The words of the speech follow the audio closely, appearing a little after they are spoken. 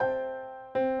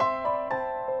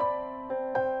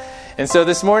And so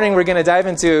this morning we're going to dive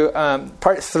into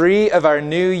part 3 of our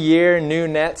New Year, New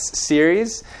Nets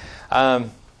series.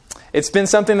 It's been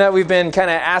something that we've been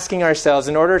kind of asking ourselves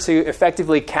in order to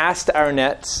effectively cast our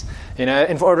nets, in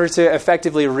order to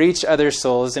effectively reach other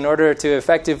souls, in order to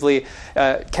effectively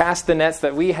cast the nets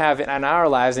that we have in our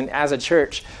lives and as a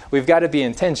church, we've got to be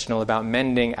intentional about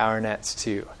mending our nets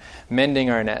too. Mending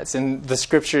our nets. And the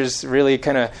scriptures really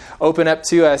kind of open up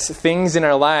to us things in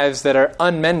our lives that are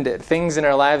unmended, things in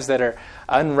our lives that are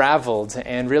unraveled.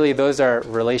 And really those are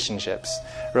relationships.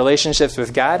 Relationships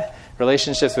with God,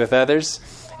 relationships with others.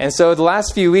 And so the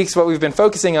last few weeks, what we've been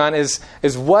focusing on is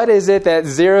what is it that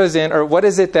zeroes in, or what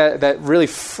is it that really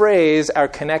frays our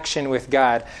connection with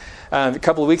God? A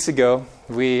couple of weeks ago,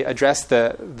 we addressed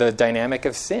the dynamic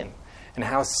of sin and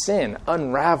how sin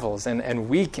unravels and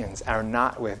weakens our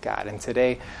knot with God. And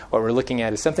today, what we're looking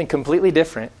at is something completely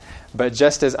different, but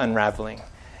just as unraveling,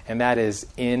 and that is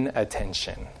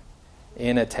inattention.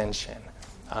 Inattention.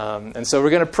 And so we're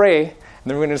going to pray, and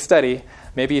then we're going to study,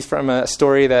 maybe from a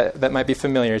story that might be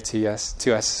familiar to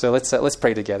us. So let's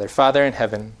pray together. Father in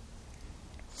heaven,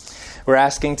 we're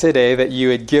asking today that you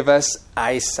would give us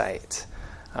eyesight.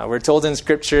 We're told in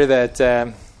Scripture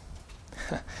that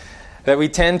that we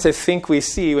tend to think we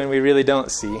see when we really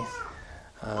don't see.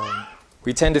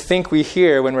 We tend to think we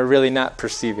hear when we're really not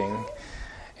perceiving.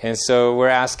 And so we're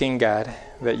asking, God,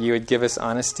 that you would give us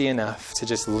honesty enough to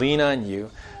just lean on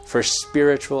you for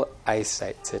spiritual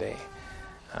eyesight today.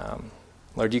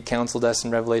 Lord, you counseled us in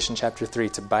Revelation chapter 3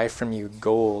 to buy from you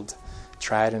gold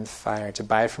tried in fire, to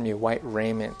buy from you white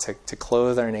raiment, to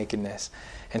clothe our nakedness,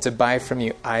 and to buy from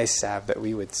you eye salve that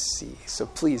we would see. So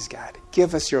please, God,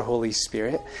 give us your Holy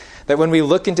Spirit, that when we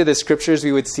look into the Scriptures,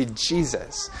 we would see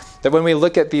Jesus. That when we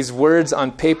look at these words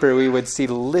on paper, we would see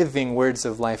living words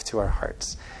of life to our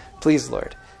hearts. Please,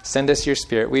 Lord, send us your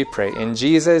Spirit, we pray. In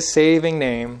Jesus' saving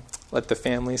name, let the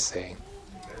family say,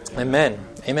 Amen.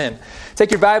 Amen.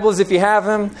 Take your Bibles if you have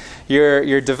them,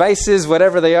 your devices,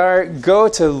 whatever they are. Go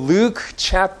to Luke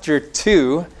chapter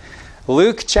 2.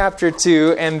 Luke chapter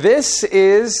 2. And this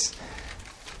is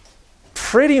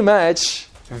pretty much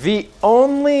the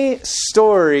only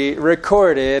story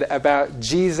recorded about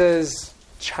Jesus'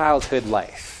 childhood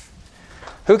life.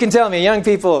 Who can tell me, young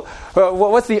people,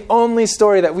 what's the only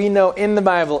story that we know in the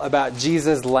Bible about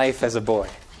Jesus' life as a boy?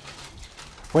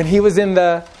 When he was in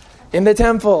the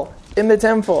temple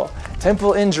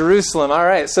in Jerusalem. All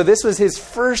right, so this was his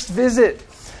first visit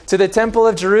to the temple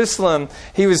of Jerusalem.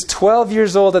 He was 12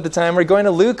 years old at the time. We're going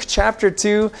to Luke chapter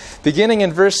 2, beginning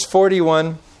in verse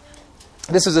 41.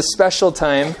 This was a special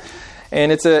time,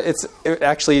 and it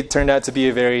actually turned out to be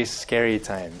a very scary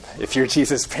time if you're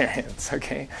Jesus' parents,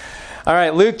 okay? All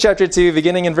right, Luke chapter 2,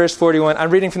 beginning in verse 41. I'm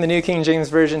reading from the New King James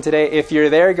Version today. If you're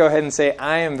there, go ahead and say,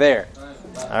 I am there.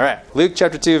 All right, Luke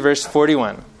chapter 2, verse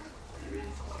 41.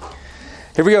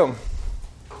 Here we go.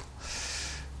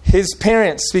 His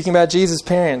parents, speaking about Jesus'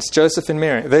 parents, Joseph and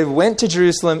Mary, they went to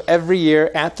Jerusalem every year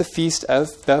at the feast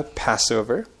of the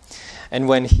Passover. And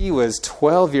when he was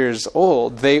 12 years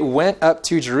old, they went up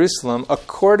to Jerusalem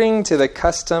according to the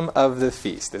custom of the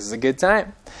feast. This is a good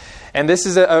time. And this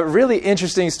is a really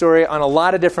interesting story on a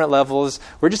lot of different levels.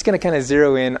 We're just going to kind of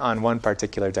zero in on one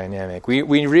particular dynamic.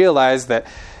 We realize that,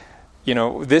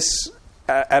 this,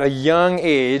 at a young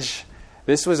age,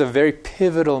 this was a very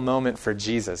pivotal moment for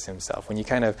Jesus himself. When you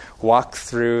kind of walk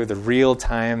through the real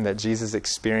time that Jesus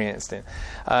experienced,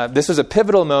 this was a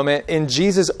pivotal moment in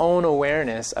Jesus' own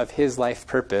awareness of his life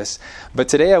purpose. But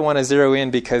today I want to zero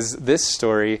in because this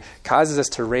story causes us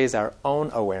to raise our own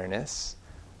awareness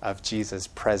of Jesus'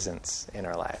 presence in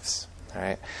our lives. All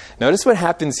right. Notice what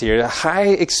happens here. A high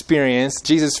experience,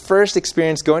 Jesus' first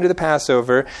experience going to the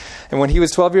Passover. And when he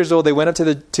was 12 years old, they went up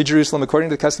to Jerusalem according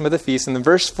to the custom of the feast. And in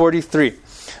verse 43,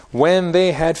 when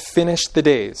they had finished the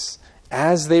days,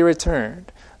 as they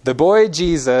returned, the boy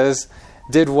Jesus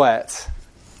did what?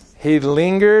 He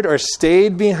lingered or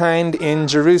stayed behind in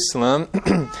Jerusalem.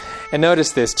 And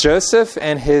notice this, Joseph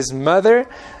and his mother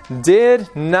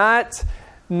did not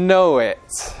know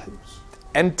it.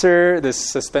 Enter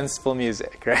this suspenseful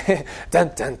music, right?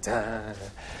 Dun, dun, dun.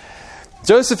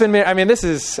 Joseph and Mary,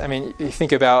 you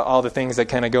think about all the things that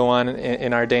kind of go on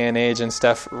in our day and age and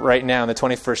stuff right now in the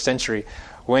 21st century.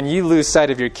 When you lose sight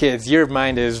of your kids, your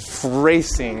mind is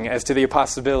racing as to the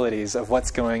possibilities of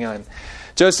what's going on.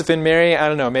 Joseph and Mary, I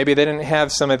don't know, maybe they didn't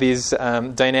have some of these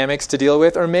dynamics to deal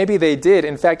with, or maybe they did.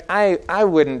 In fact, I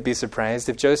wouldn't be surprised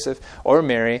if Joseph or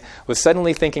Mary was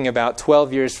suddenly thinking about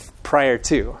 12 years prior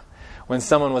to, when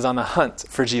someone was on the hunt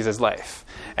for Jesus' life.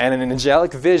 And in an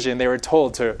angelic vision, they were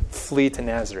told to flee to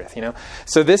Nazareth,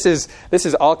 So this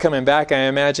is all coming back, I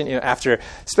imagine, after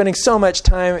spending so much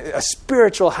time, a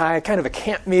spiritual high, kind of a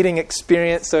camp meeting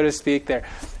experience, so to speak. They're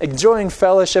enjoying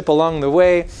fellowship along the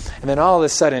way. And then all of a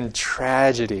sudden,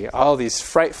 tragedy, all these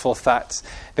frightful thoughts.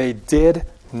 They did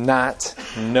not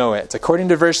know it. According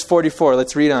to verse 44,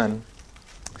 let's read on.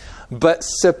 But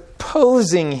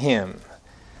supposing him.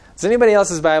 Does anybody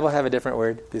else's Bible have a different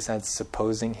word besides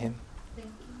supposing him?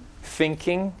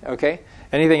 Thinking. Okay.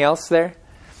 Anything else there?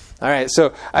 All right.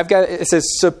 So it says,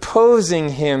 supposing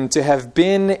him to have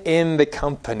been in the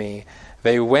company,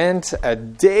 they went a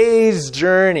day's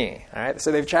journey. All right.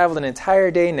 So they've traveled an entire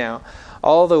day now,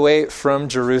 all the way from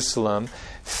Jerusalem,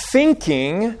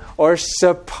 thinking or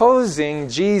supposing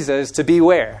Jesus to be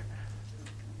where?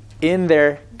 In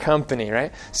their company,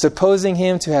 right? Supposing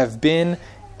him to have been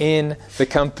in the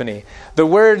company. The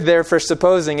word there for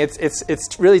supposing,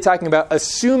 it's really talking about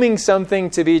assuming something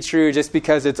to be true just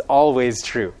because it's always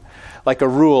true. Like a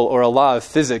rule or a law of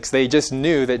physics. They just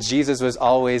knew that Jesus was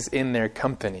always in their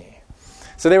company.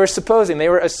 So they were supposing, they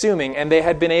were assuming, and they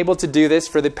had been able to do this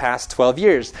for the past 12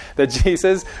 years. That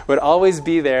Jesus would always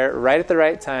be there right at the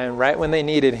right time, right when they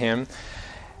needed him.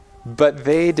 But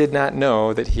they did not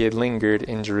know that he had lingered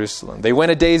in Jerusalem. They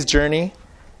went a day's journey,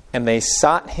 and they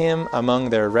sought him among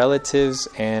their relatives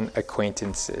and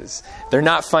acquaintances. They're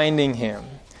not finding him.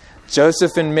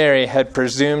 Joseph and Mary had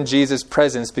presumed Jesus'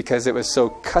 presence because it was so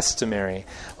customary,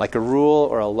 like a rule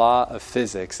or a law of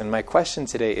physics. And my question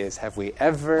today is, have we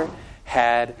ever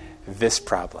had this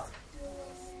problem?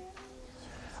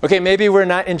 Okay, maybe we're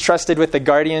not entrusted with the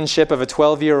guardianship of a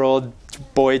 12-year-old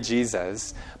boy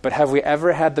Jesus, but have we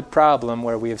ever had the problem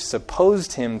where we have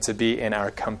supposed him to be in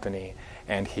our company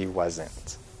and he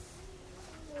wasn't?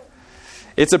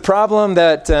 It's a problem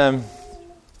that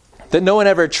no one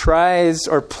ever tries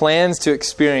or plans to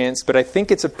experience, but I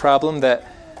think it's a problem that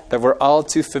we're all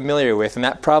too familiar with, and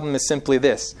that problem is simply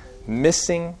this: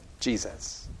 missing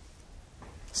Jesus.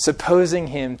 Supposing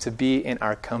him to be in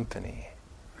our company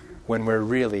when we're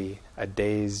really a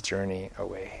day's journey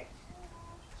away.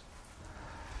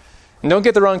 And don't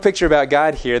get the wrong picture about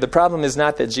God here. The problem is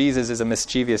not that Jesus is a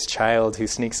mischievous child who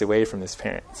sneaks away from his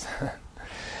parents.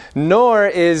 Nor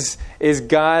is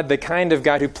God the kind of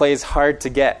God who plays hard to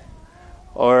get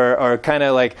or kind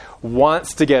of like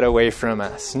wants to get away from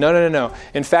us. No.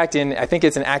 In fact, I think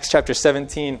it's in Acts chapter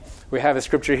 17, we have a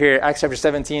scripture here. Acts chapter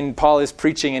 17, Paul is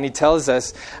preaching and he tells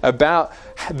us about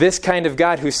this kind of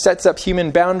God who sets up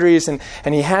human boundaries and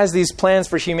he has these plans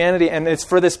for humanity, and it's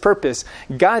for this purpose.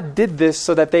 God did this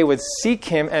so that they would seek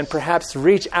him and perhaps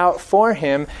reach out for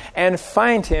him and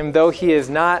find him, though he is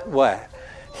not what?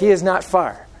 He is not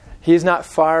far. He is not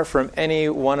far from any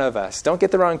one of us. Don't get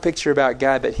the wrong picture about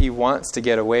God that he wants to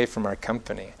get away from our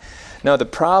company. No, the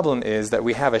problem is that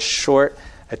we have a short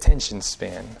attention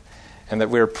span and that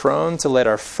we're prone to let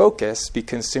our focus be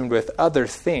consumed with other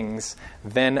things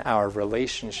than our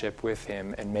relationship with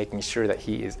him and making sure that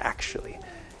he is actually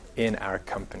in our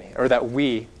company, or that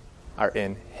we are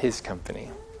in his company.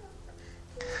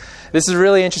 This is a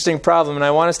really interesting problem, and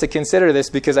I want us to consider this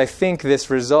because I think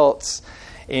this results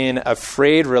in a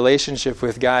frayed relationship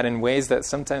with God in ways that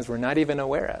sometimes we're not even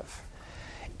aware of.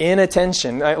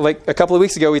 Inattention. Like a couple of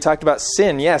weeks ago, we talked about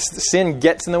sin. Yes, sin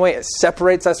gets in the way. It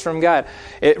separates us from God.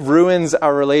 It ruins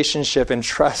our relationship and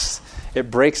trust. It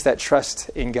breaks that trust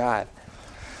in God.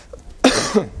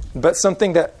 But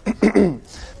something that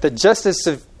that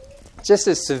just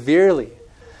as severely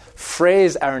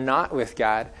frays our knot with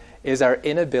God is our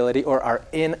inability or our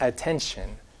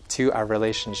inattention to our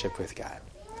relationship with God.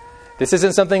 This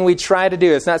isn't something we try to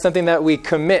do. It's not something that we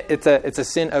commit. It's a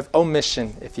sin of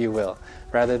omission, if you will,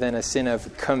 rather than a sin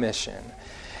of commission.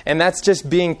 And that's just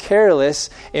being careless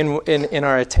in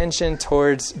our attention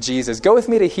towards Jesus. Go with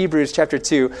me to Hebrews chapter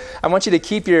 2. I want you to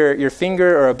keep your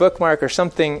finger or a bookmark or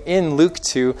something in Luke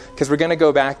 2, because we're going to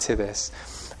go back to this.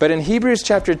 But in Hebrews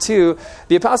chapter 2,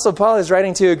 the Apostle Paul is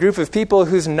writing to a group of people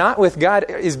whose knot with God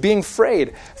is being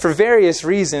frayed for various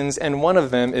reasons, and one of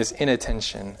them is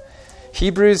inattention.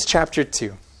 Hebrews chapter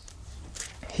 2.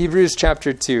 Hebrews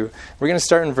chapter 2. We're going to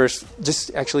start in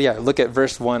look at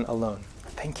verse 1 alone.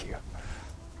 Thank you.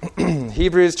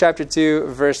 Hebrews chapter 2,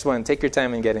 verse 1. Take your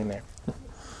time in getting there.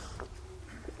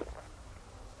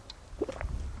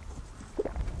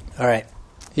 All right.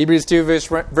 Hebrews 2,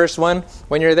 verse 1.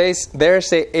 When you're there,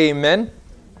 say amen.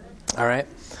 All right.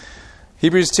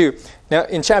 Hebrews 2. Now,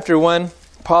 in chapter 1,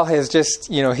 Paul has he's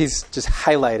just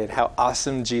highlighted how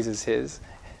awesome Jesus is.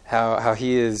 How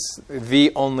he is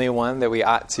the only one that we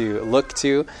ought to look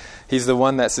to. He's the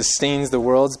one that sustains the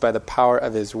worlds by the power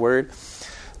of his word.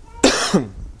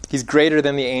 He's greater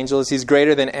than the angels. He's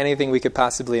greater than anything we could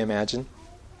possibly imagine.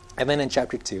 And then in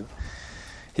chapter 2,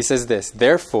 he says this,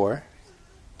 therefore,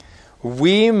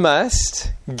 we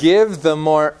must give the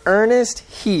more earnest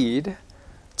heed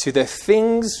to the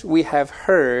things we have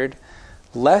heard,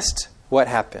 lest what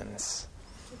happens?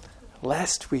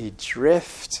 Lest we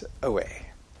drift away.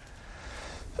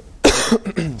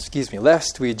 Excuse me,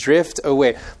 lest we drift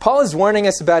away. Paul is warning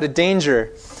us about a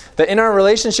danger that in our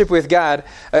relationship with God,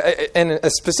 and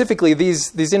specifically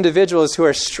these individuals who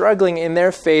are struggling in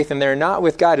their faith and they're not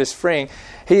with God is fraying,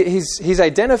 he's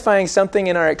identifying something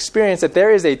in our experience that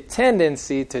there is a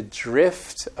tendency to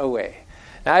drift away.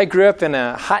 Now, I grew up in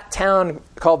a hot town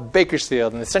called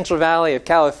Bakersfield in the Central Valley of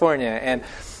California, and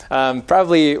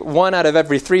probably 1 out of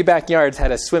every 3 backyards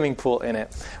had a swimming pool in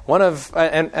it.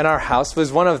 And our house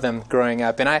was one of them growing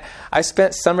up. And I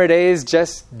spent summer days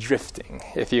just drifting,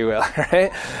 if you will,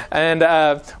 right?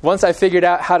 And once I figured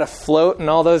out how to float and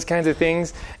all those kinds of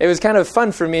things, it was kind of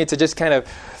fun for me to just kind of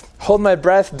hold my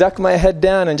breath, duck my head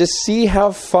down, and just see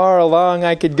how far along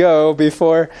I could go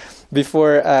before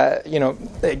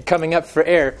coming up for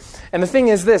air. And the thing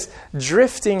is this,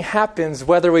 drifting happens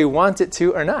whether we want it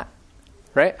to or not.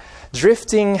 Right?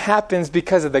 Drifting happens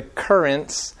because of the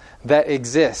currents that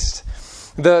exist.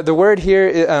 The word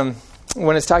here,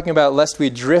 when it's talking about lest we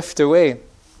drift away,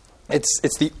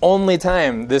 it's the only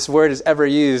time this word is ever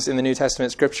used in the New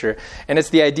Testament scripture. And it's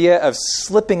the idea of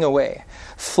slipping away,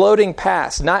 floating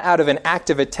past, not out of an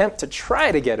active attempt to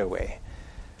try to get away,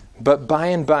 but by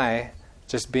and by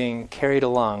just being carried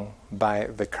along by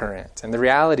the current. And the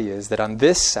reality is that on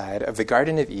this side of the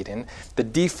Garden of Eden, the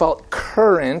default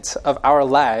current of our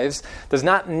lives does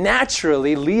not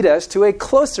naturally lead us to a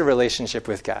closer relationship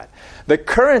with God. The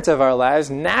current of our lives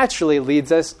naturally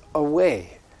leads us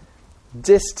away,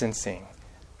 distancing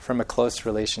from a close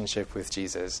relationship with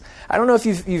Jesus. I don't know if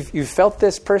you've felt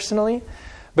this personally,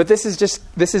 but this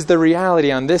is the reality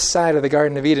on this side of the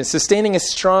Garden of Eden. Sustaining a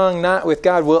strong knot with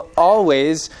God will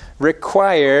always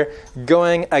require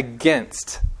going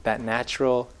against that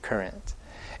natural current.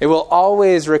 It will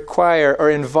always require or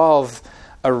involve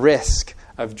a risk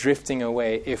of drifting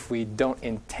away if we don't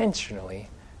intentionally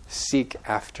seek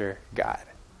after God.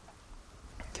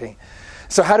 Okay.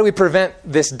 So how do we prevent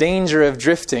this danger of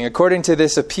drifting? According to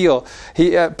this appeal,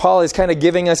 Paul is kind of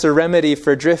giving us a remedy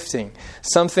for drifting.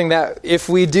 Something that if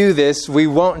we do this, we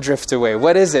won't drift away.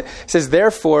 What is it? It says,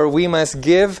 therefore, we must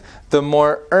give the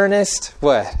more earnest,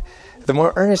 what? The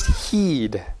more earnest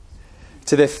heed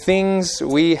to the things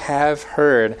we have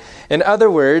heard. In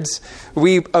other words,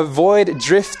 we avoid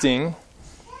drifting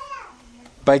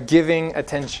by giving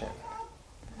attention.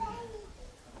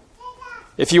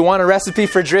 If you want a recipe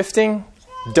for drifting,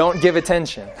 don't give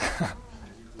attention.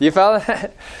 Do you follow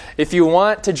that? If you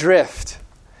want to drift,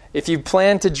 if you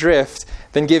plan to drift,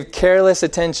 then give careless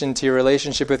attention to your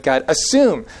relationship with God.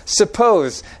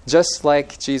 Suppose, just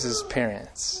like Jesus'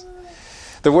 parents.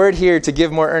 The word here, to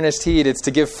give more earnest heed, it's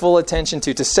to give full attention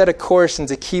to set a course and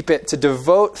to keep it, to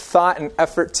devote thought and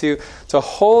effort to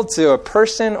hold to a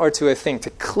person or to a thing, to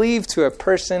cleave to a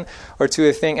person or to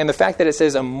a thing. And the fact that it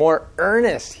says a more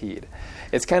earnest heed,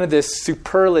 it's kind of this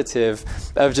superlative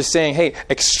of just saying, hey,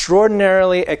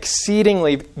 extraordinarily,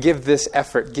 exceedingly give this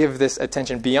effort, give this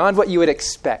attention, beyond what you would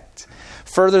expect,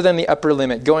 further than the upper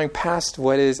limit, going past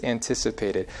what is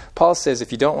anticipated. Paul says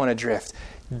if you don't want to drift,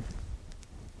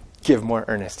 give more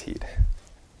earnest heed.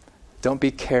 Don't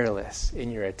be careless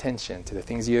in your attention to the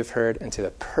things you have heard and to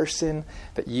the person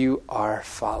that you are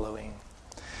following.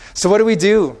 So what do we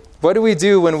do? What do we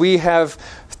do when we have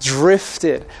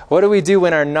drifted? What do we do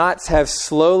when our knots have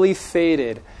slowly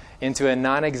faded into a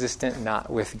non-existent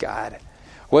knot with God?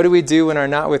 What do we do when our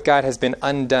knot with God has been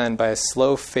undone by a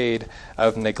slow fade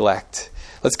of neglect?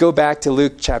 Let's go back to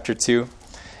Luke chapter 2.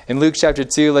 In Luke chapter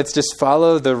 2, let's just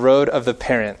follow the road of the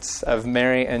parents of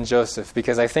Mary and Joseph,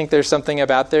 because I think there's something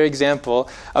about their example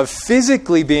of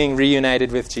physically being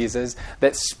reunited with Jesus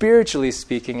that spiritually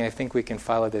speaking, I think we can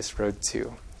follow this road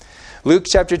too. Luke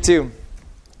chapter 2.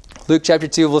 Luke chapter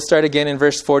 2, we'll start again in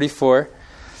verse 44.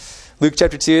 Luke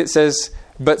chapter 2, it says,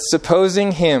 but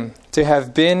supposing him to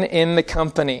have been in the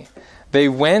company, they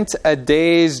went a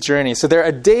day's journey. So they're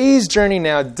a day's journey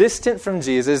now, distant from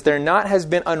Jesus. Their knot has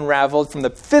been unraveled from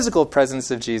the physical presence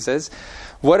of Jesus.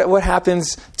 What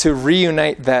happens to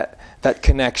reunite that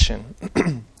connection?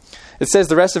 It says,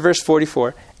 the rest of verse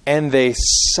 44, and they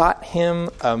sought him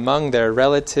among their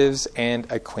relatives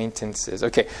and acquaintances.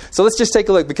 Okay, so let's just take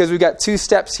a look, because we've got two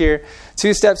steps here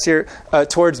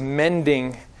towards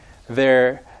mending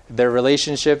their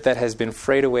relationship that has been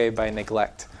frayed away by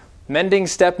neglect. Mending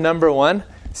step number 1,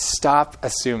 stop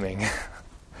assuming.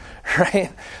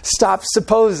 right? Stop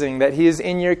supposing that he is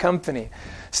in your company.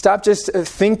 Stop just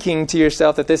thinking to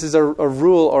yourself that this is a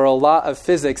rule or a law of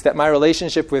physics, that my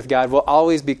relationship with God will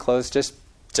always be close just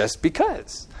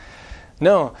because.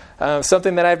 No,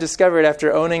 something that I've discovered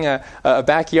after owning a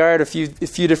backyard, a few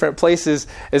different places,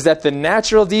 is that the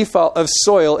natural default of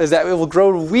soil is that it will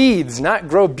grow weeds, not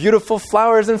grow beautiful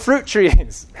flowers and fruit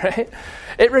trees, right?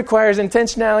 It requires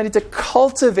intentionality to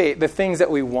cultivate the things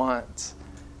that we want,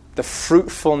 the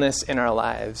fruitfulness in our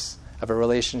lives of a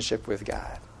relationship with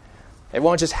God. It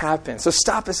won't just happen. So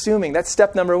stop assuming. That's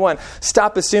step number one.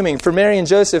 Stop assuming. For Mary and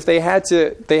Joseph, they had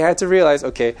to realize,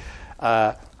 okay,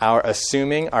 our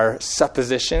assuming, our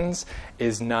suppositions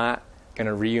is not going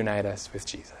to reunite us with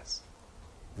Jesus.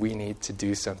 We need to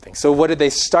do something. So what did they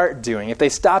start doing? If they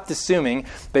stopped assuming,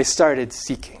 they started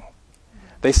seeking.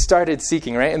 They started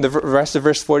seeking, right? In the rest of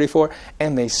verse 44,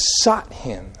 and they sought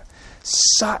him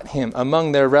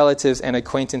among their relatives and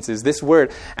acquaintances. This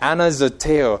word,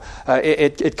 anazoteo,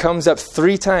 it comes up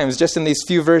 3 times just in these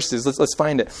few verses. Let's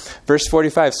find it. Verse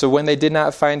 45, so when they did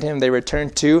not find him, they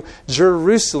returned to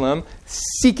Jerusalem,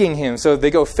 seeking him. So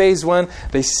they go phase 1,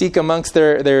 they seek amongst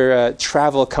their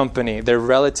travel company, their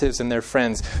relatives and their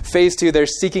friends. Phase 2, they're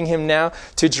seeking him now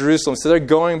to Jerusalem. So they're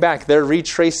going back, they're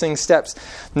retracing steps.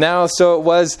 Now, so it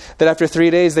was that after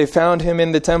 3 days, they found him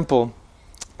in the temple,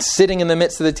 sitting in the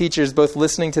midst of the teachers, both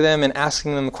listening to them and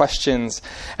asking them questions.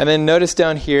 And then notice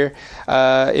down here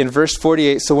in verse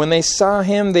 48, so when they saw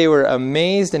him, they were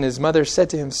amazed, and his mother said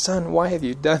to him, Son, why have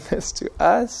you done this to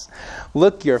us?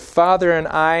 Look, your father and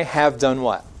I have done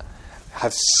what?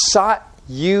 Have sought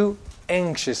you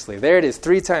anxiously. There it is,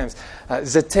 3 times.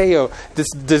 Zeteo,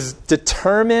 this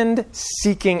determined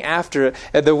seeking after.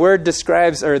 The word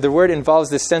describes, or the word involves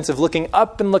this sense of looking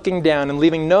up and looking down and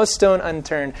leaving no stone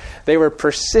unturned. They were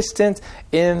persistent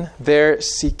in their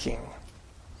seeking.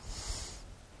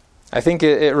 I think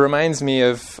it reminds me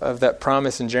of that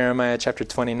promise in Jeremiah chapter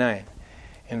 29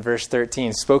 in verse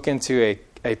 13, spoken to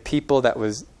a people that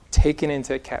was taken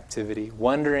into captivity,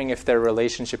 wondering if their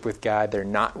relationship with God, their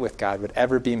not with God, would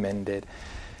ever be mended.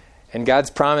 And God's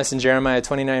promise in Jeremiah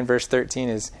 29 verse 13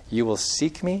 is, you will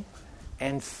seek me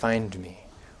and find me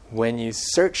when you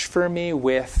search for me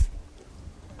with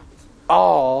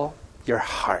all your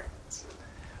heart.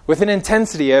 With an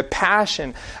intensity, a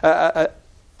passion, a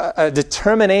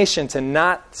determination to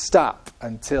not stop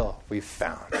until we've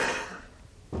found.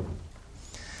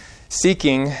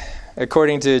 Seeking,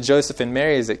 according to Joseph and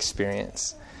Mary's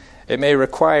experience, it may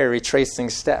require retracing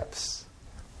steps.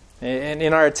 And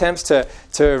in our attempts to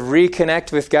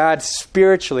reconnect with God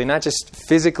spiritually, not just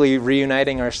physically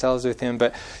reuniting ourselves with him,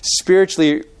 but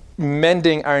spiritually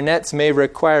mending our nets may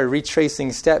require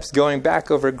retracing steps, going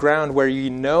back over ground where you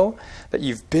know that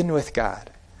you've been with God.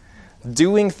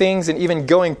 Doing things and even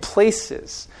going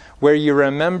places where you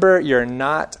remember your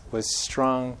not was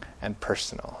strong and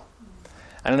personal.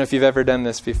 I don't know if you've ever done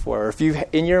this before, or if you,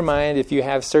 in your mind, if you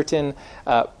have certain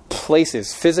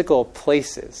places, physical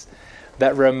places,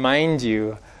 that remind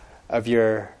you of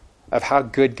how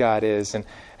good God is. And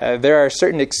there are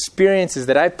certain experiences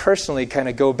that I personally kind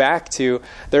of go back to.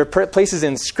 There are places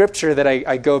in Scripture that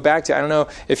I go back to. I don't know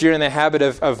if you're in the habit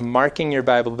of marking your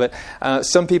Bible, but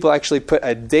some people actually put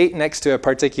a date next to a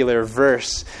particular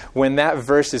verse when that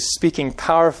verse is speaking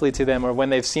powerfully to them, or when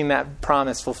they've seen that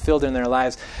promise fulfilled in their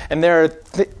lives. And there are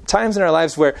times in our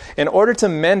lives where, in order to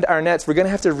mend our nets, we're going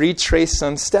to have to retrace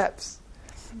some steps.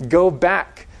 Go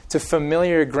back to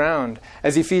familiar ground.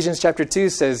 As Ephesians chapter 2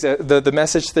 says, the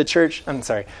message to the church,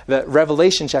 the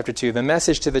Revelation chapter 2, the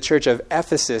message to the church of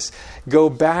Ephesus, go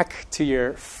back to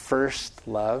your first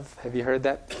love. Have you heard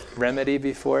that remedy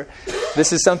before?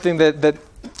 This is something that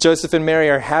Joseph and Mary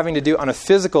are having to do on a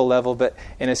physical level, but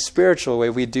in a spiritual way,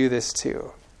 we do this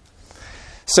too.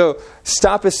 So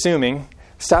stop assuming,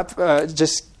 stop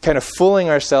just kind of fooling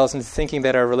ourselves into thinking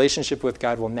that our relationship with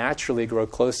God will naturally grow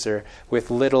closer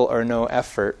with little or no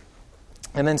effort.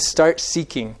 And then start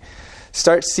seeking.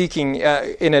 Start seeking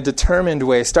in a determined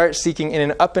way. Start seeking in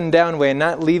an up and down way,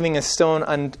 not leaving a stone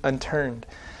unturned.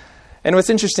 And what's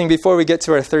interesting, before we get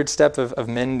to our third step of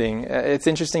mending, it's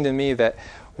interesting to me that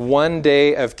one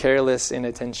day of careless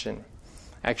inattention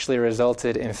actually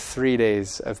resulted in 3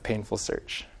 days of painful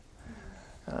search.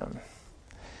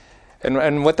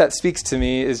 And what that speaks to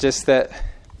me is just that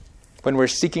when we're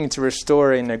seeking to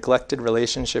restore a neglected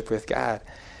relationship with God,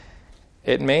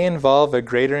 it may involve a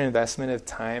greater investment of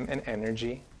time and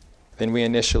energy than we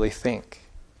initially think.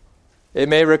 It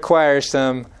may require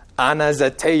some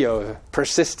anazateo,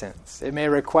 persistence. It may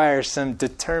require some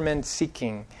determined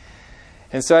seeking.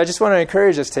 And so I just want to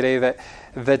encourage us today that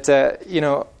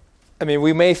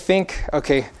we may think,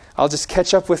 okay, I'll just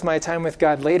catch up with my time with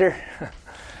God later,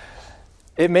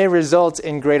 it may result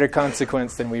in greater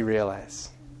consequence than we realize.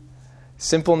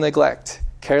 Simple neglect,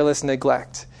 careless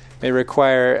neglect, may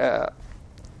require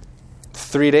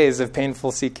 3 days of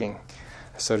painful seeking,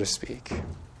 so to speak.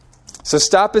 So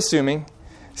stop assuming,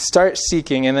 start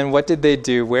seeking, and then what did they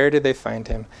do? Where did they find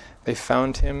him? They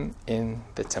found him in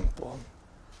the temple.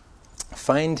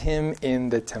 Find him in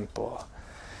the temple.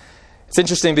 It's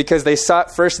interesting because they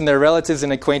sought first in their relatives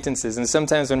and acquaintances, and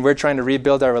sometimes when we're trying to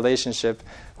rebuild our relationship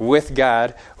with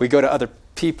God, we go to other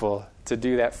people to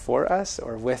do that for us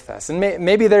or with us. And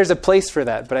maybe there's a place for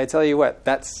that, but I tell you what,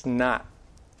 that's not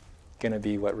going to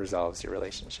be what resolves your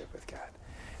relationship with God.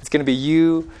 It's going to be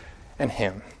you and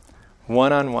him,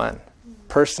 one-on-one,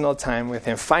 personal time with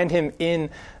him. Find him in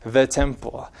the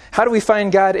temple. How do we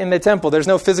find God in the temple? There's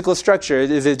no physical structure.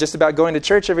 Is it just about going to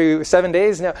church every 7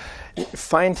 days? No.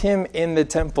 Find him in the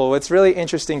temple. What's really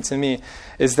interesting to me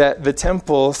is that the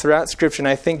temple throughout Scripture, and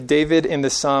I think David in the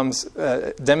Psalms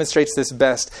demonstrates this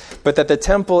best, but that the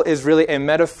temple is really a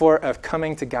metaphor of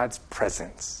coming to God's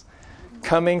presence.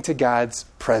 Coming to God's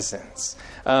presence.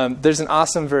 There's an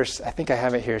awesome verse, I think I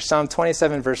have it here, Psalm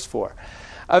 27 verse 4.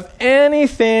 Of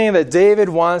anything that David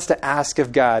wants to ask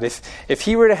of God, if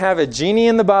he were to have a genie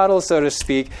in the bottle, so to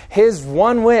speak, his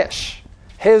one wish,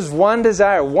 his one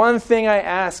desire, one thing I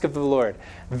ask of the Lord,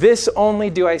 this only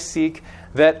do I seek,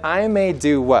 that I may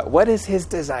do what? What is his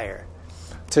desire?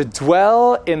 To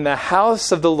dwell in the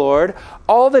house of the Lord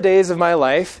all the days of my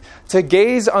life, to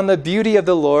gaze on the beauty of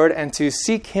the Lord, and to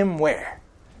seek him where?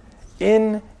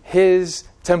 In his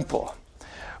temple.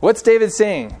 What's David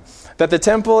saying? That the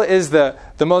temple is the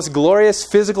most glorious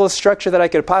physical structure that I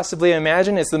could possibly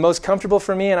imagine. It's the most comfortable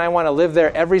for me, and I want to live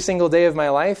there every single day of my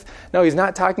life. No, he's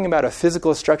not talking about a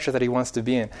physical structure that he wants to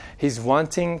be in. He's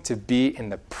wanting to be in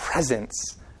the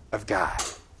presence of God.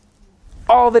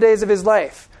 All the days of his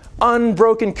life.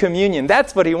 Unbroken communion.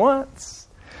 That's what he wants.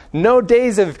 No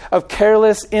days of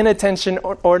careless inattention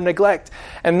or neglect.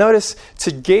 And notice, to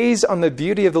gaze on the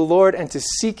beauty of the Lord and to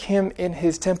seek him in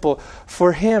his temple.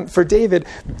 For David,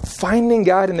 finding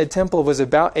God in the temple was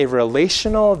about a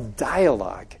relational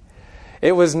dialogue.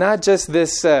 It was not just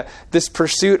this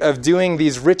pursuit of doing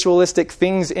these ritualistic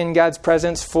things in God's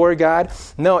presence for God.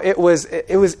 No, it was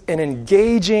an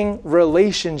engaging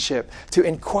relationship to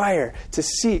inquire, to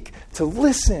seek, to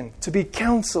listen, to be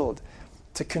counseled,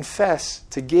 to confess,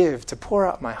 to give, to pour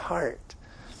out my heart.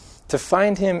 To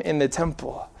find him in the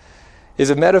temple is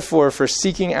a metaphor for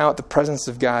seeking out the presence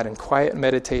of God in quiet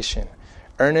meditation,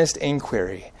 earnest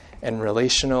inquiry, and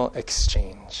relational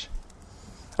exchange.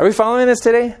 Are we following this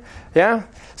today? Yeah?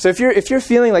 So if you're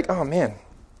feeling like, oh man,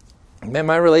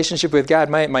 my relationship with God,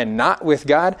 my not with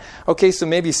God, okay, so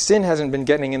maybe sin hasn't been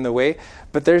getting in the way,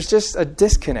 but there's just a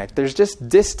disconnect. There's just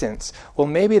distance. Well,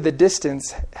 maybe the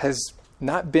distance has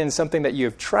not been something that you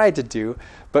have tried to do,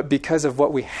 but because of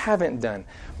what we haven't done.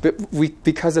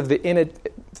 Because of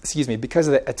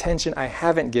the attention I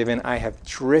haven't given, I have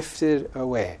drifted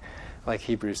away, like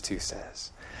Hebrews 2 says.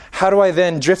 How do I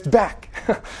then drift back?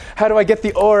 How do I get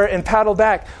the oar and paddle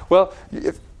back? Well,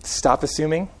 stop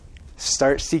assuming,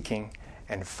 start seeking,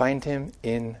 and find him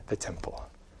in the temple.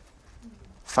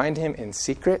 Find him in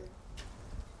secret,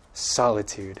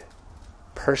 solitude,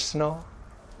 personal,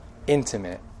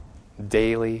 intimate,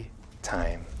 daily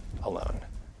time alone.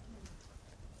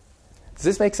 Does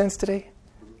this make sense today?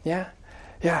 Yeah?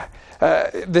 Yeah.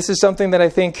 This is something that I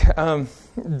think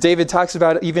David talks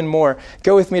about even more.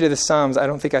 Go with me to the Psalms. I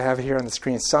don't think I have it here on the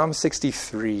screen. Psalm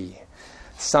 63.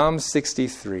 Psalm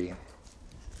 63.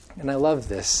 And I love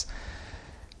this.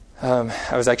 I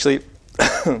was actually...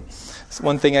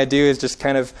 one thing I do is just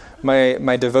kind of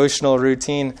my devotional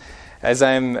routine. As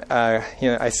I'm,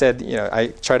 I said, I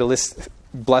try to list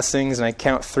blessings and I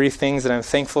count 3 things that I'm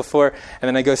thankful for, and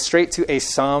then I go straight to a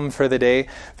psalm for the day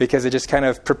because it just kind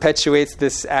of perpetuates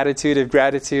this attitude of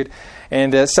gratitude.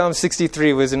 And Psalm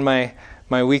 63 was in my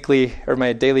weekly or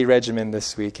my daily regimen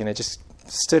this week, and it just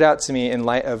stood out to me in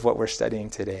light of what we're studying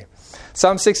today.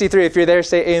 Psalm 63, if you're there,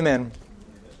 say amen.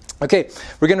 Okay,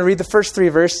 we're going to read the first 3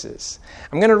 verses.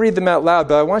 I'm going to read them out loud,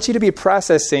 but I want you to be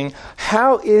processing,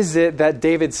 how is it that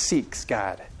David seeks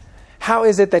God? How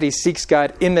is it that he seeks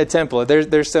God in the temple?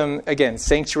 There's some, again,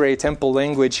 sanctuary temple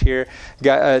language here.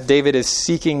 David is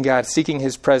seeking God, seeking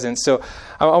his presence. So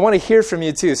I want to hear from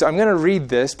you too. So I'm going to read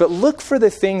this, but look for the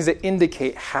things that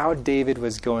indicate how David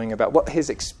was going about, what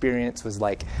his experience was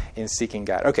like in seeking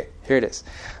God. Okay, here it is.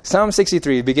 Psalm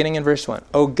 63, beginning in verse 1.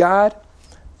 O God,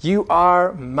 you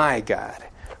are my God.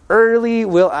 Early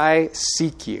will I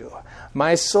seek you.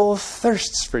 My soul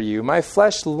thirsts for you. My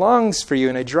flesh longs for you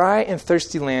in a dry and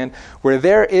thirsty land where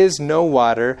there is no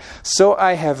water. So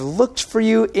I have looked for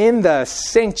you in the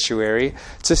sanctuary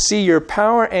to see your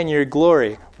power and your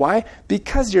glory. Why?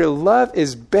 Because your love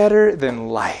is better than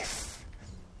life.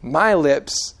 My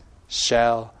lips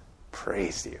shall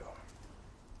praise you.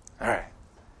 All right.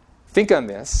 Think on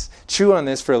this. Chew on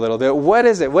this for a little bit. What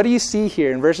is it? What do you see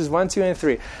here in verses 1, 2, and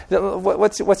 3?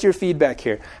 What's your feedback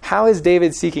here? How is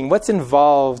David seeking? What's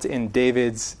involved in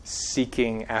David's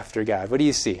seeking after God? What do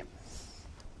you see?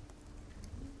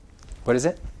 What is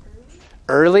it?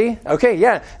 Early? Okay,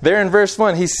 yeah. There in verse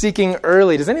 1, he's seeking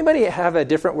early. Does anybody have a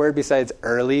different word besides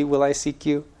early will I seek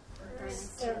you?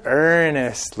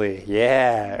 Earnestly.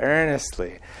 Yeah,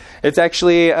 earnestly. It's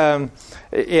actually,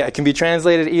 it can be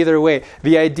translated either way.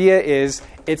 The idea is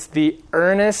it's the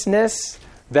earnestness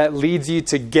that leads you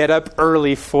to get up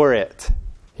early for it.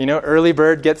 You know, early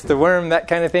bird gets the worm, that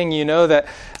kind of thing. You know that,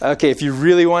 okay, if you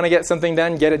really want to get something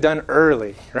done, get it done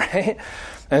early, right?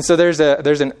 And so there's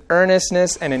an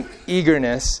earnestness and an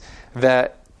eagerness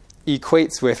that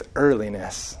equates with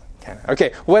earliness.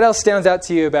 Okay, what else stands out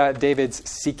to you about David's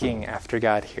seeking after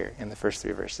God here in the first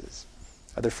 3 verses?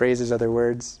 Other phrases, other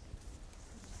words?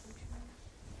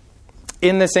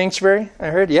 In the sanctuary, I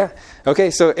heard? Yeah. Okay,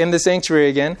 so in the sanctuary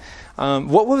again.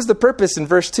 What was the purpose in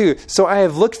verse 2? So I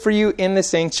have looked for you in the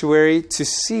sanctuary to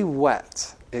see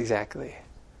what exactly?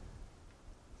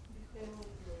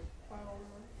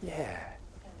 Yeah.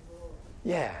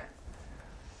 Yeah.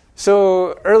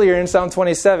 So earlier in Psalm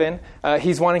 27,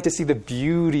 he's wanting to see the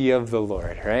beauty of the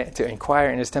Lord, right? To inquire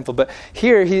in his temple. But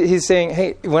here he's saying,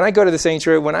 hey, when I go to the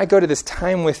sanctuary, when I go to this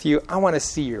time with you, I want to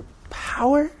see your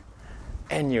power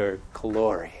and your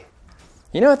glory.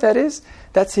 You know what that is?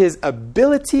 That's his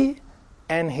ability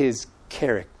and his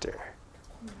character.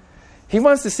 He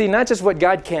wants to see not just what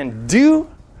God can do,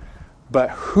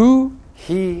 but who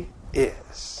he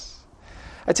is.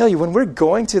 I tell you, when we're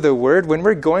going to the Word, when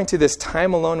we're going to this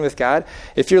time alone with God,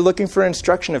 if you're looking for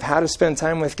instruction of how to spend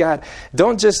time with God,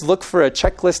 don't just look for a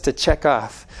checklist to check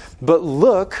off, but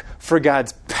look for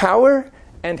God's power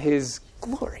and his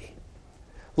glory.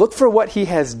 Look for what he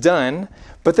has done,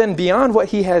 but then beyond what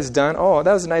he has done, oh,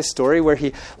 that was a nice story where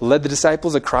he led the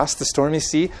disciples across the stormy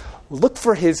sea. Look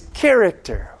for his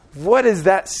character. What is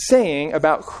that saying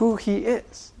about who he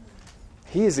is?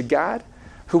 He is a God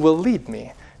who will lead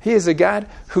me. He is a God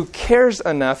who cares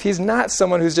enough. He's not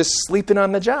someone who's just sleeping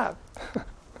on the job.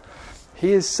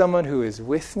 He is someone who is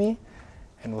with me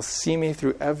and will see me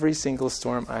through every single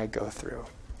storm I go through.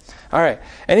 All right.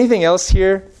 Anything else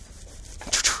here?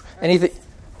 Anything?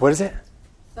 What is it?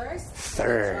 Thirst.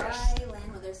 Dry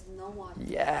land where there's no water.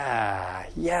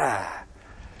 Yeah.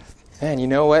 Man, you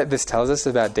know what this tells us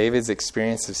about David's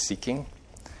experience of seeking?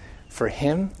 For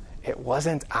him, it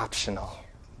wasn't optional.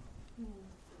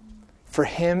 For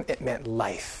him, it meant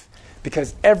life.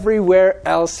 Because everywhere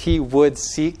else he would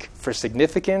seek for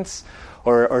significance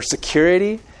or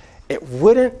security, it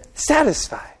wouldn't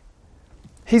satisfy.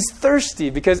 He's thirsty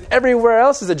because everywhere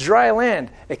else is a dry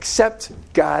land except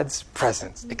God's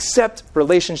presence, except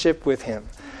relationship with him.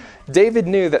 David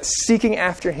knew that seeking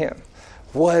after him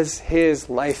was his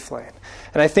lifeline.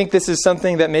 And I think this is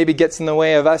something that maybe gets in the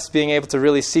way of us being able to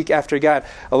really seek after God.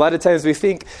 A lot of times we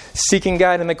think seeking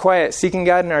God in the quiet, seeking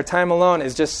God in our time alone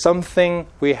is just something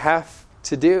we have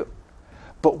to do.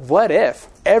 But what if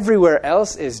everywhere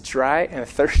else is dry and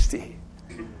thirsty?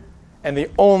 And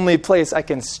the only place I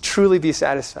can truly be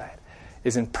satisfied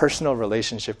is in personal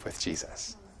relationship with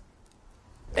Jesus.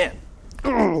 Man,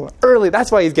 early,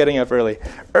 that's why he's getting up early.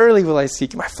 Early will I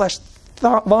seek you. My flesh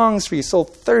longs for you, soul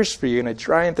thirsts for you in a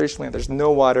dry and thirsty land. There's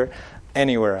no water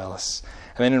anywhere else.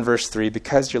 And then in verse 3,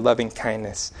 because your loving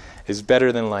kindness is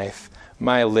better than life,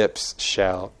 my lips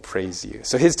shall praise you.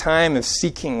 So his time of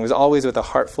seeking was always with a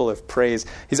heart full of praise.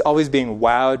 He's always being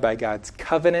wowed by God's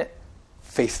covenant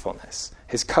faithfulness.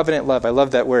 His covenant love. I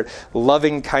love that word,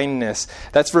 loving kindness.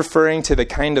 That's referring to the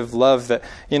kind of love that,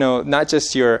 not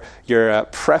just your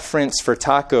preference for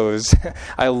tacos.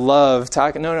 I love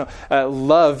tacos. No.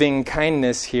 Loving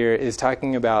kindness here is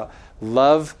talking about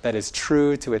love that is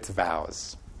true to its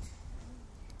vows.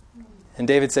 And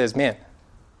David says, man,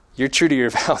 you're true to your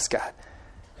vows, God.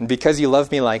 And because you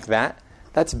love me like that,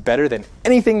 that's better than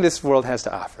anything this world has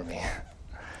to offer me.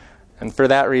 And for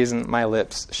that reason, my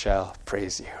lips shall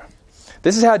praise you.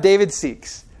 This is how David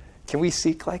seeks. Can we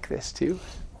seek like this too?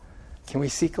 Can we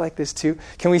seek like this too?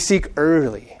 Can we seek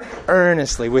early,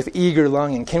 earnestly, with eager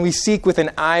longing? Can we seek with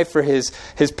an eye for his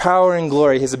power and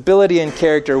glory, his ability and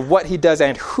character, what he does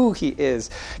and who he is?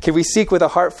 Can we seek with a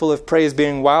heart full of praise,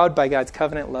 being wowed by God's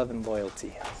covenant love and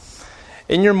loyalty?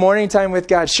 In your morning time with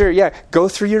God, sure, yeah, go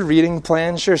through your reading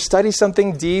plan, sure, study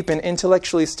something deep and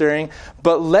intellectually stirring,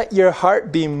 but let your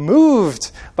heart be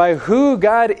moved by who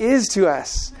God is to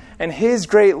us and his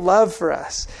great love for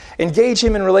us. Engage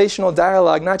him in relational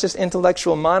dialogue, not just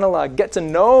intellectual monologue. Get to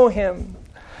know him.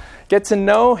 Get to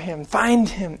know him. Find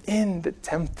him in the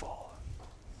temple.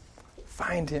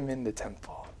 Find him in the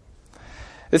temple.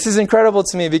 This is incredible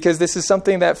to me because this is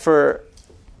something that for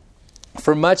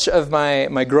much of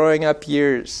my growing up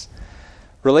years,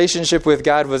 relationship with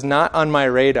God was not on my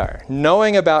radar.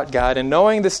 Knowing about God and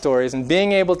knowing the stories and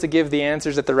being able to give the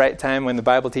answers at the right time when the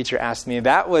Bible teacher asked me,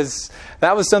 that was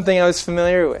something I was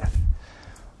familiar with.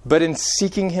 But in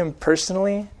seeking him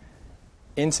personally,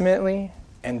 intimately,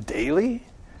 and daily,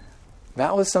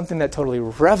 that was something that totally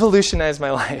revolutionized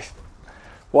my life.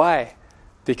 Why?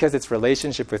 Because it's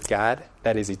relationship with God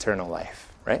that is eternal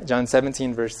life, right? John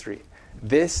 17, verse 3.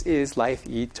 This is life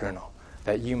eternal,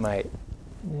 that you might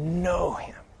know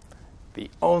him,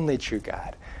 the only true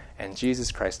God, and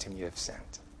Jesus Christ whom you have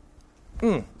sent.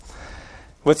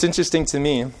 What's interesting to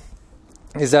me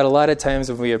is that a lot of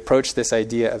times when we approach this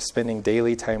idea of spending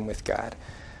daily time with God,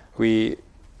 we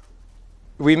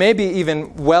may be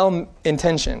even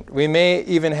well-intentioned. We may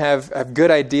even have good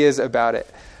ideas about it,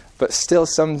 but still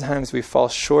sometimes we fall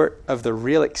short of the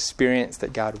real experience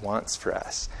that God wants for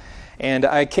us. And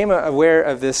I came aware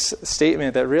of this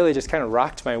statement that really just kind of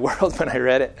rocked my world when I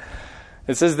read it.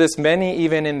 It says this, many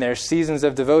even in their seasons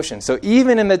of devotion. So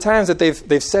even in the times that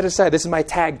they've set aside, this is my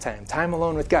tag time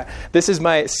alone with God. This is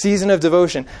my season of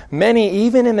devotion. Many,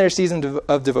 even in their season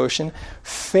of devotion,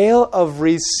 fail of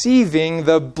receiving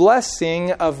the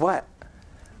blessing of what?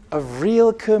 Of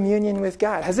real communion with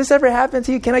God. Has this ever happened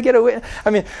to you? Can I get a witness? I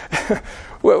mean,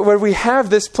 where we have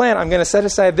this plan, I'm going to set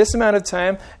aside this amount of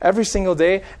time every single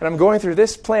day, and I'm going through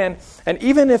this plan, and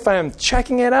even if I'm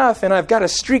checking it off and I've got a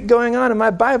streak going on in my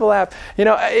Bible app,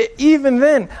 even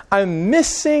then, I'm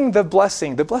missing the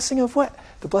blessing. The blessing of what?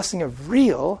 The blessing of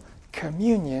real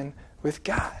communion with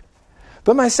God.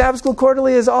 But my Sabbath School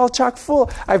Quarterly is all chock full.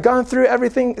 I've gone through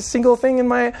single thing in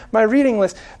my reading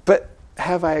list, but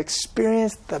have I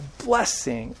experienced the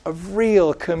blessing of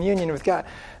real communion with God?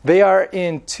 They are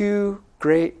in too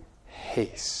great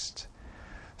haste.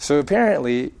 So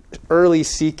apparently, early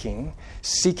seeking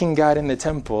God in the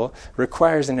temple,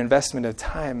 requires an investment of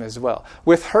time as well.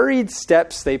 With hurried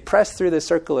steps, they press through the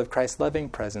circle of Christ's loving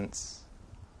presence,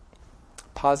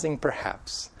 pausing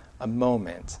perhaps a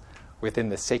moment within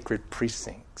the sacred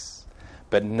precincts,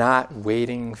 but not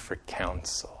waiting for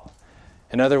counsel.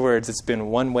 In other words, it's been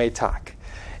one-way talk.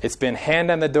 It's been hand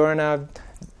on the doorknob,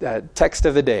 text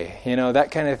of the day,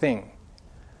 that kind of thing.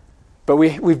 But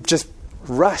we've just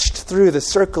rushed through the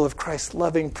circle of Christ's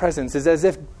loving presence. It's as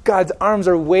if God's arms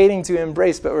are waiting to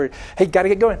embrace, but hey, got to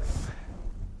get going.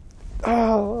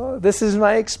 Oh, this is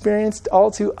my experience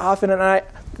all too often. And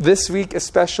this week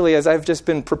especially, as I've just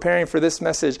been preparing for this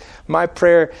message, my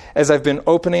prayer as I've been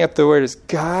opening up the Word is,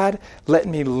 God, let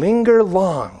me linger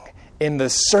long in the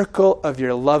circle of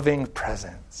your loving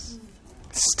presence.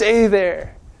 Stay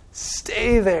there.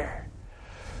 Stay there.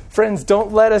 Friends,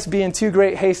 don't let us be in too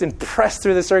great haste and press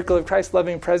through the circle of Christ's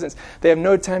loving presence. They have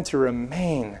no time to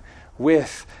remain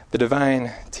with the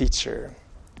divine teacher.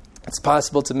 It's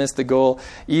possible to miss the goal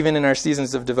even in our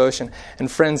seasons of devotion. And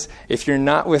friends, if you're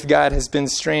not with God, has been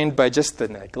strained by just the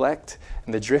neglect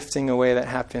and the drifting away that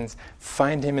happens,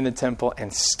 find him in the temple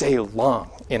and stay long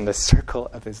in the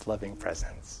circle of his loving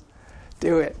presence.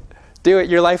 Do it. Do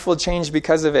it. Your life will change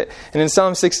because of it. And in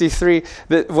Psalm 63,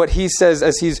 what he says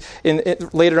as he's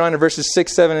later on in verses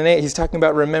 6, 7, and 8, he's talking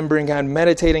about remembering God,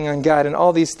 meditating on God, and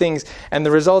all these things. And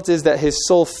the result is that his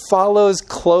soul follows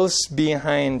close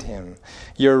behind him.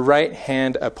 Your right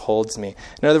hand upholds me.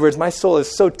 In other words, my soul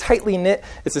is so tightly knit.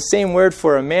 It's the same word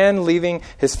for a man leaving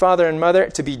his father and mother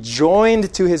to be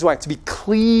joined to his wife, to be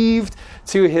cleaved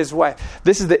to his wife.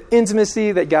 This is the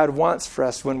intimacy that God wants for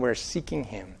us when we're seeking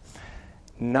him.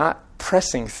 Not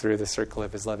pressing through the circle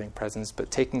of his loving presence, but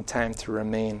taking time to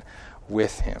remain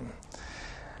with him.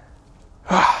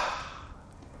 Do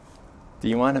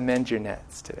you want to mend your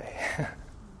nets today?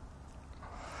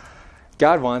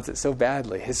 God wants it so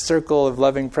badly. His circle of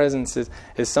loving presence is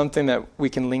something that we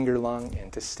can linger long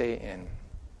in, to stay in.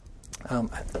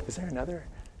 Is there another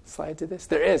slide to this?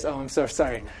 There is. Oh, I'm so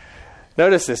sorry.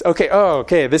 Notice this.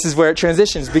 Okay. This is where it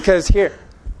transitions, because here,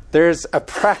 there's a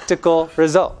practical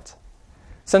result.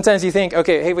 Sometimes you think,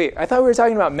 okay, hey, wait, I thought we were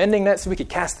talking about mending nets so we could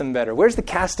cast them better. Where's the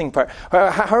casting part?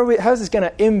 How is this going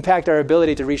to impact our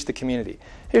ability to reach the community?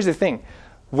 Here's the thing.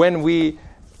 When we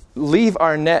leave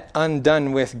our net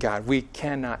undone with God, we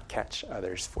cannot catch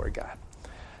others for God.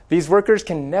 These workers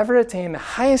can never attain the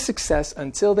highest success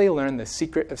until they learn the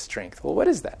secret of strength. Well, what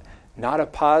is that? Not a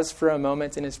pause for a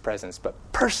moment in his presence, but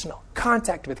personal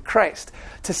contact with Christ,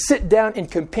 to sit down in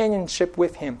companionship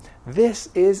with him. This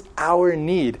is our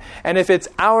need. And if it's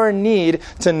our need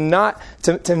to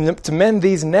mend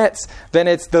these nets, then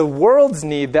it's the world's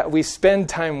need that we spend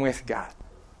time with God.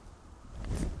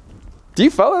 Do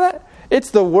you follow that?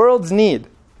 It's the world's need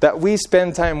that we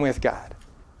spend time with God.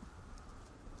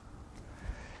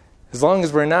 As long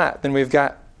as we're not, then we've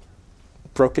got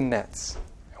broken nets.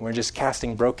 We're just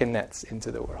casting broken nets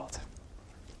into the world.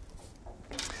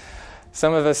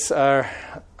 Some of us are,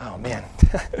 oh man,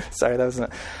 sorry, that was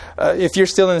not. If you're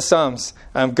still in Psalms,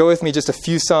 go with me just a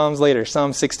few Psalms later,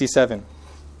 Psalm 67.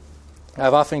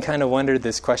 I've often kind of wondered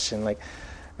this question, like,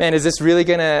 man, is this really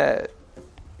going to,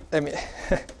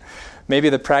 maybe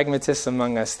the pragmatists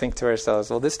among us think to ourselves,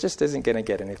 well, this just isn't going to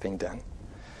get anything done.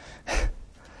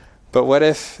 But what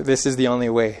if this is the only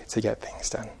way to get things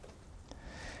done?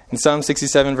 In Psalm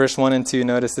 67, verse 1 and 2,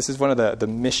 notice this is one of the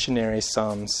missionary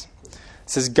psalms. It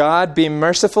says, God, be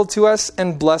merciful to us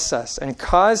and bless us and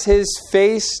cause his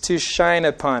face to shine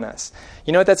upon us.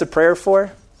 You know what that's a prayer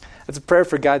for? It's a prayer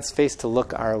for God's face to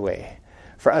look our way,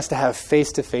 for us to have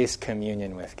face-to-face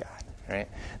communion with God. Right?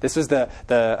 This was the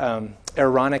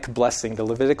Aaronic blessing, the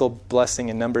Levitical blessing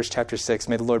in Numbers chapter 6.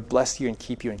 May the Lord bless you and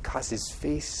keep you and cause his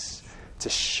face to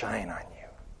shine on you.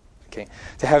 Okay,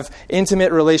 to have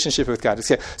intimate relationship with God.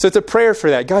 Okay. So it's a prayer for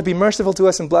that. God, be merciful to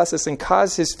us and bless us and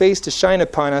cause his face to shine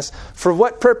upon us. For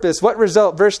what purpose? What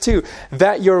result? Verse 2,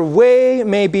 that your way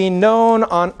may be known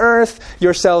on earth,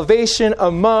 your salvation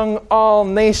among all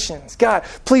nations. God,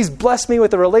 please bless me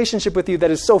with a relationship with you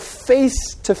that is so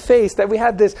face to face, that we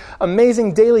have this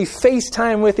amazing daily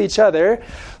FaceTime with each other,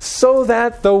 so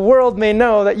that the world may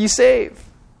know that you save.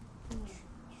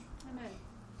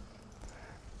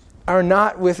 Are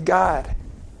not with God,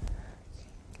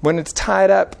 when it's tied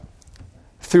up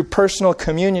through personal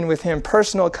communion with him,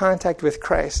 personal contact with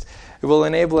Christ, it will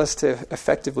enable us to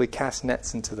effectively cast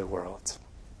nets into the world.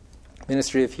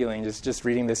 Ministry of Healing, just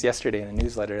reading this yesterday in a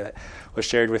newsletter that was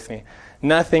shared with me.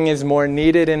 Nothing is more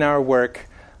needed in our work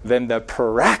than the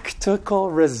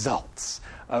practical results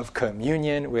of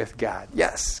communion with God.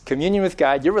 Yes, communion with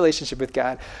God, your relationship with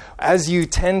God. As you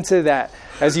tend to that,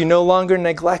 as you no longer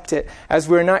neglect it, as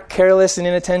we're not careless and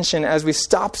inattention, as we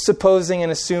stop supposing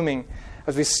and assuming,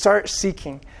 as we start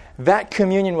seeking, that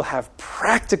communion will have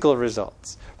practical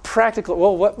results.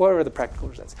 What were the practical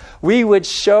results? We would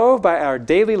show by our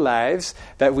daily lives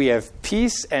that we have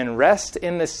peace and rest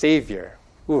in the Savior.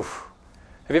 Oof.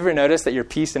 Have you ever noticed that your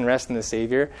peace and rest in the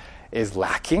Savior is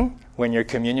lacking when your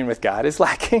communion with God is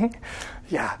lacking?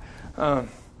 Yeah.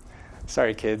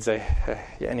 Sorry, kids.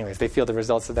 Anyways, they feel the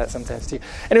results of that sometimes too.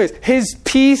 Anyways, his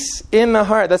peace in the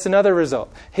heart. That's another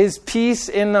result. His peace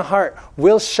in the heart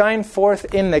will shine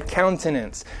forth in the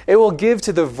countenance. It will give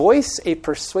to the voice a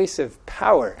persuasive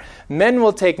power. Men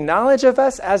will take knowledge of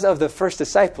us as of the first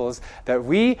disciples, that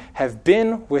we have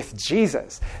been with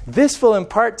Jesus. This will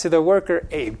impart to the worker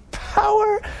a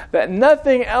power that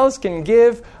nothing else can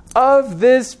give. Of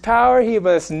this power, he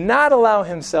must not allow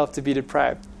himself to be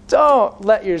deprived. Don't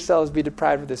let yourselves be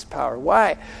deprived of this power.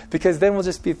 Why? Because then we'll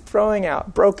just be throwing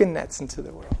out broken nets into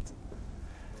the world.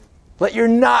 Let your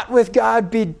knot with God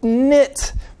be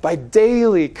knit by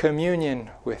daily communion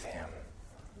with him.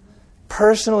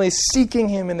 Personally seeking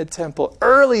him in the temple,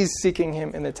 early seeking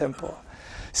him in the temple.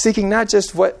 Seeking not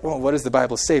just what does the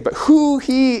Bible say, but who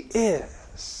he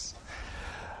is.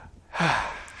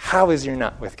 How is your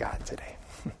knot with God today?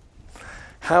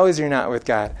 How is your knot with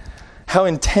God? How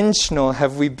intentional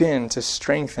have we been to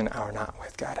strengthen our knot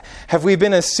with God? Have we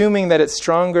been assuming that it's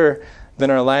stronger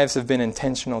than our lives have been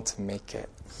intentional to make it?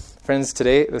 Friends,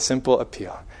 today the simple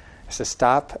appeal is to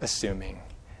stop assuming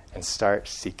and start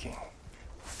seeking.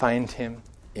 Find him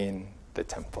in the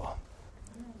temple.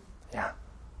 Yeah.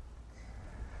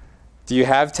 Do you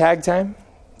have tag time?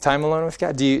 Time alone with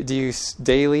God? Do you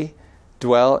daily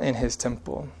dwell in his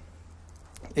temple?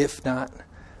 If not,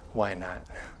 why not?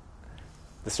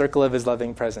 The circle of his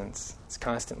loving presence is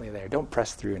constantly there. Don't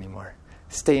press through anymore.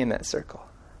 Stay in that circle.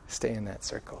 Stay in that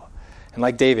circle. And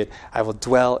like David, I will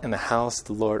dwell in the house of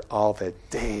the Lord all the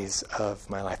days of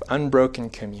my life.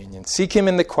 Unbroken communion. Seek him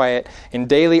in the quiet, in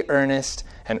daily earnest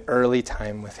and early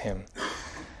time with him.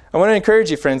 I want to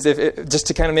encourage you, friends, just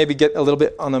to kind of maybe get a little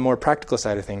bit on the more practical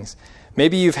side of things.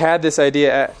 Maybe you've had this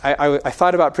idea. I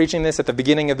thought about preaching this at the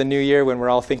beginning of the new year when we're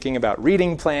all thinking about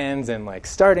reading plans and like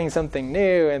starting something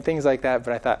new and things like that.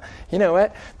 But I thought, you know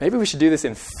what? Maybe we should do this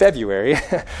in February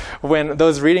when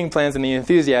those reading plans and the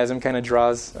enthusiasm kind of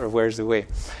draws or wears away.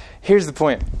 Here's the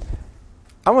point.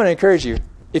 I want to encourage you.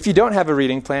 If you don't have a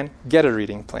reading plan, get a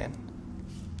reading plan.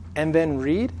 And then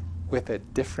read with a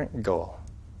different goal.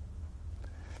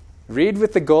 Read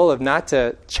with the goal of not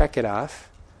to check it off,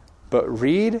 but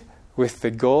read with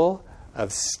the goal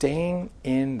of staying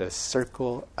in the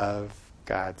circle of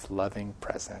God's loving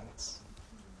presence.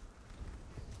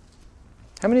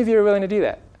 How many of you are willing to do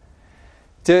that?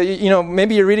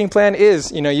 Maybe your reading plan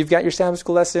is, you've got your Sabbath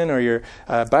school lesson or your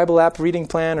Bible app reading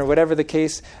plan or whatever the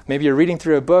case. Maybe you're reading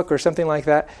through a book or something like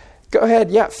that. Go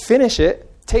ahead, finish it.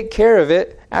 Take care of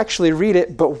it. Actually read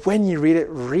it. But when you read it,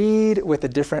 read with a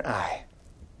different eye.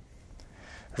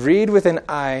 Read with an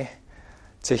eye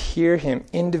to hear him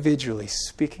individually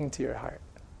speaking to your heart.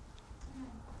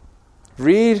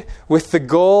 Read with the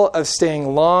goal of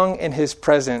staying long in his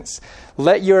presence.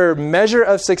 Let your measure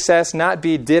of success not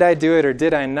be, did I do it or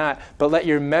did I not? But let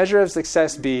your measure of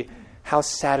success be, how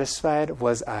satisfied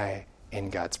was I in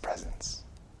God's presence?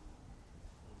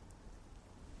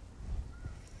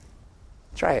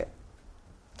 Try it.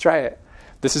 Try it.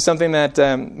 This is something that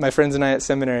my friends and I at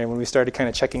seminary, when we started kind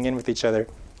of checking in with each other,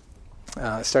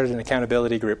 started an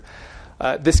accountability group.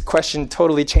 This question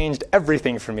totally changed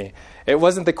everything for me. It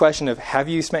wasn't the question of, have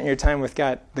you spent your time with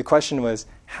God? The question was,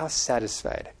 how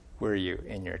satisfied were you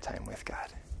in your time with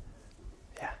God?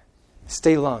 Yeah.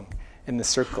 Stay long in the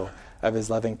circle of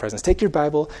his loving presence. Take your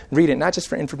Bible, read it, not just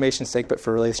for information's sake, but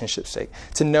for relationship's sake.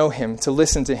 To know him, to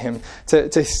listen to him,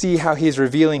 to see how he's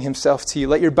revealing himself to you.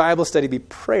 Let your Bible study be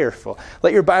prayerful.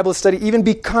 Let your Bible study even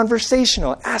be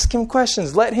conversational. Ask him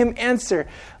questions. Let him answer.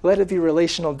 Let it be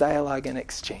relational dialogue and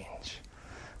exchange.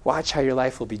 Watch how your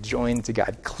life will be joined to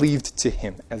God, cleaved to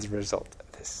him as a result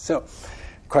of this. So,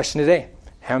 question today,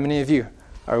 how many of you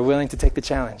are willing to take the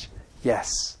challenge?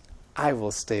 Yes, I will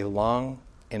stay long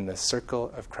in the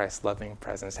circle of Christ's loving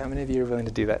presence. How many of you are willing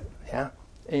to do that? Yeah?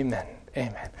 Amen.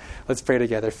 Amen. Let's pray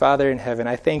together. Father in heaven,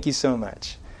 I thank you so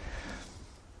much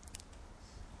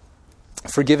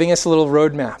for giving us a little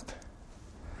roadmap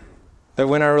that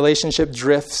when our relationship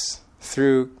drifts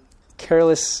through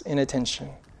careless inattention,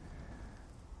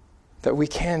 that we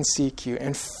can seek you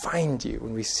and find you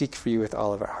when we seek for you with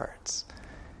all of our hearts.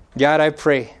 God, I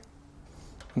pray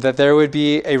that there would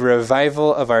be a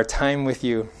revival of our time with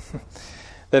you,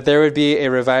 that there would be a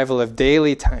revival of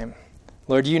daily time.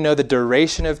 Lord, you know the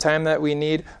duration of time that we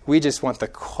need. We just want the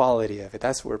quality of it.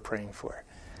 That's what we're praying for.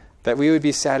 That we would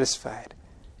be satisfied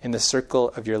in the circle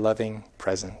of your loving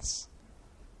presence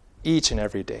each and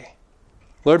every day.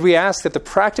 Lord, we ask that the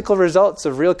practical results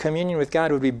of real communion with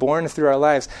God would be born through our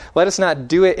lives. Let us not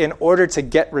do it in order to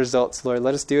get results, Lord.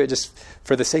 Let us do it just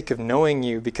for the sake of knowing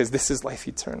you, because this is life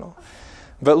eternal.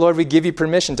 But Lord, we give you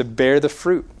permission to bear the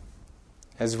fruit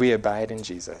as we abide in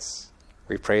Jesus.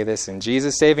 We pray this in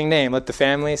Jesus' saving name. Let the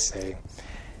family say,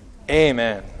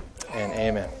 amen and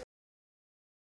amen.